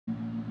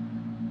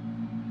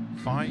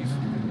5,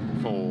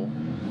 4,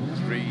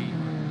 3,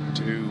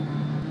 2,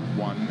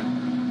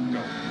 1,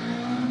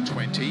 go.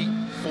 20,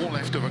 4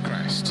 left over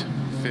crest,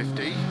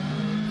 50,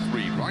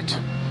 3 right,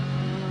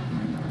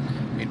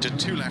 into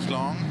 2 left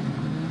long,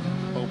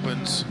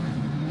 opens,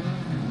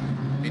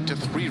 into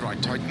 3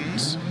 right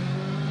tightens,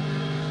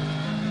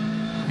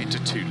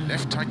 into 2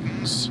 left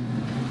tightens,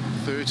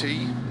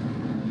 30,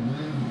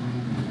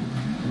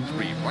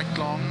 3 right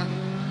long,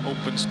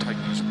 opens,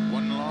 tightens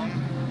 1 long,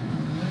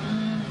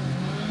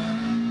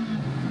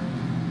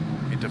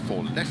 into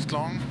 4 left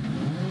long,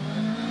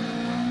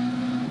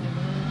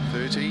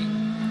 30,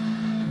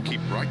 keep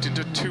right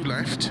into 2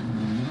 left,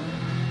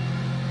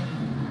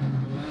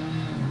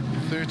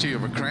 30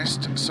 over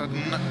crest,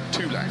 sudden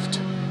 2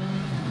 left,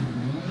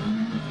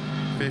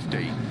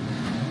 50,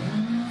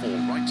 4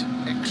 right,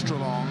 extra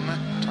long,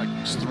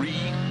 tightens 3,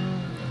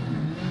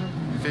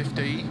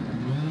 50,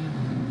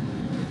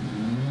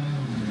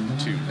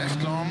 2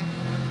 left long,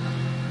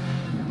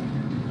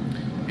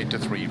 into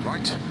 3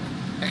 right,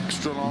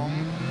 extra long,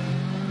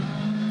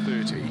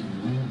 30,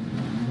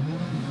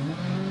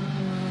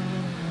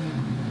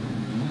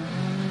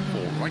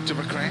 4 right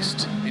over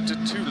crest, into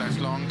 2 left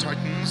long,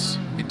 tightens,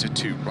 into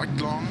 2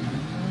 right long,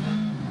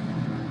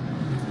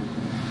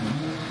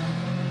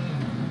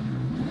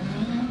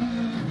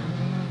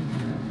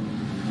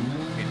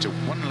 into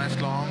 1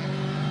 left long,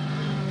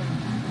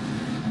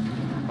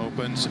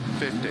 opens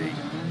 50,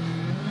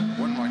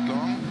 1 right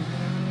long,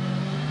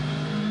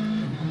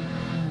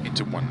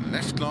 into 1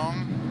 left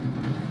long,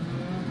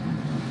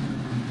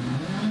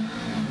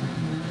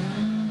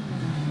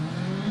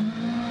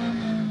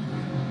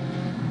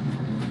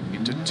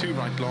 into 2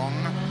 right long,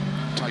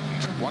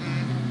 tightens 1,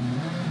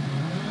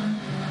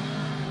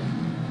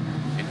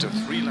 into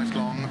 3 left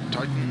long,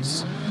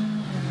 tightens,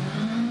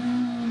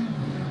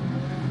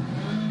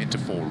 into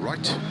 4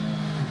 right,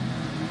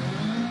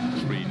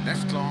 3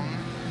 left long,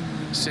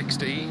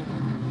 60,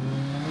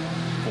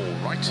 4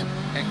 right,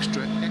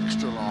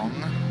 extra long,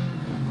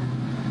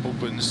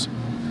 opens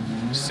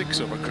 6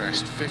 over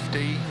crest,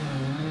 50,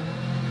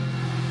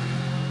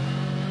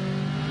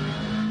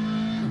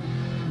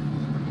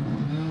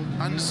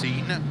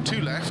 unseen,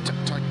 2 left,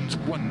 tightens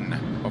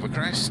 1 over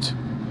crest,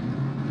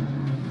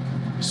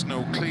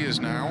 snow clears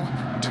now,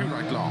 2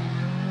 right long,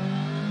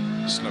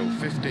 slow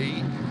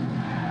 50,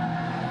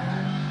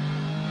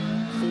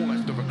 4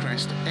 left over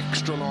crest,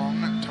 extra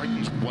long,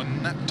 tightens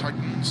 1,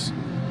 tightens,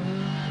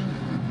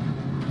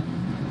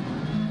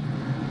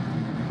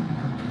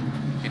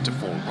 into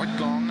 4 right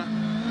long,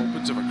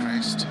 opens over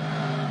crest,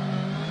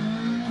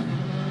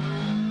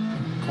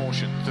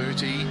 caution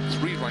 30,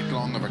 3 right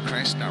long over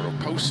crest, narrow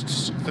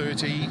posts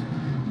 30,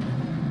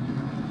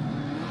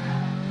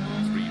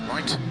 3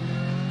 right,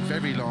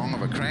 very long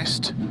over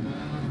crest,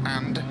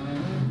 and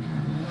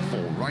 4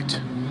 right,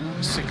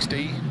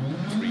 60,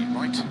 3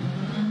 right,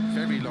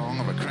 very long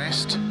over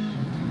crest,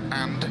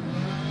 and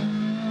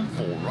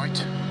 4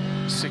 right,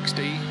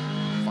 60,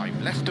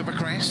 5 left over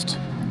crest,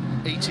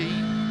 80,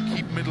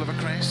 keep middle of a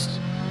crest,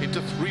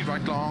 into 3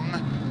 right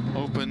long,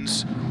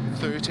 opens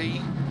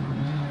 30,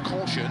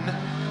 caution,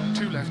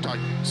 2 left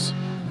tightens,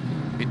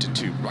 into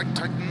 2 right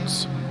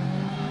tightens,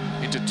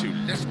 into 2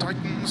 left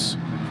tightens,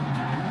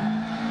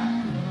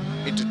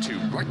 into 2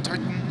 right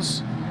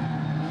tightens,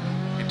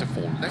 into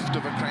 4 left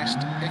over crest,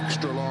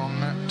 extra long,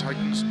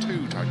 tightens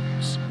 2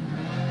 tightens,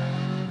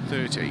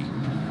 30,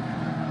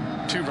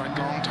 2 right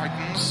long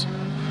tightens,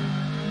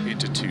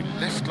 into 2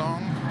 left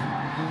long,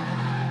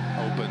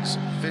 opens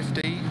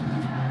 50, 3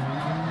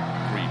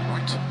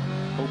 right,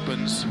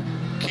 opens,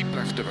 keep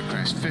left over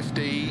crest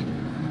 50,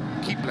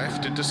 keep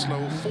left into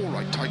slow, 4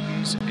 right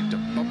tightens, into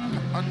bump,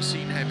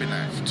 unseen heavy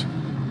left,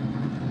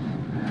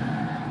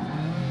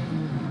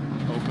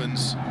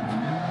 opens,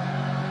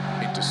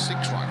 into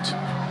 6 right,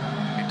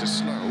 into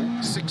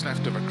slow, 6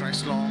 left over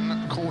crest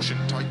long, caution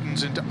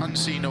tightens into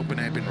unseen open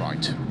hairpin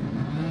right,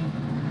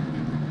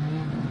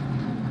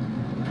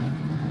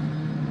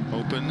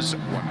 opens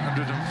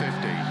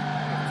 150,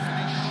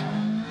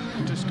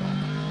 finish to stop.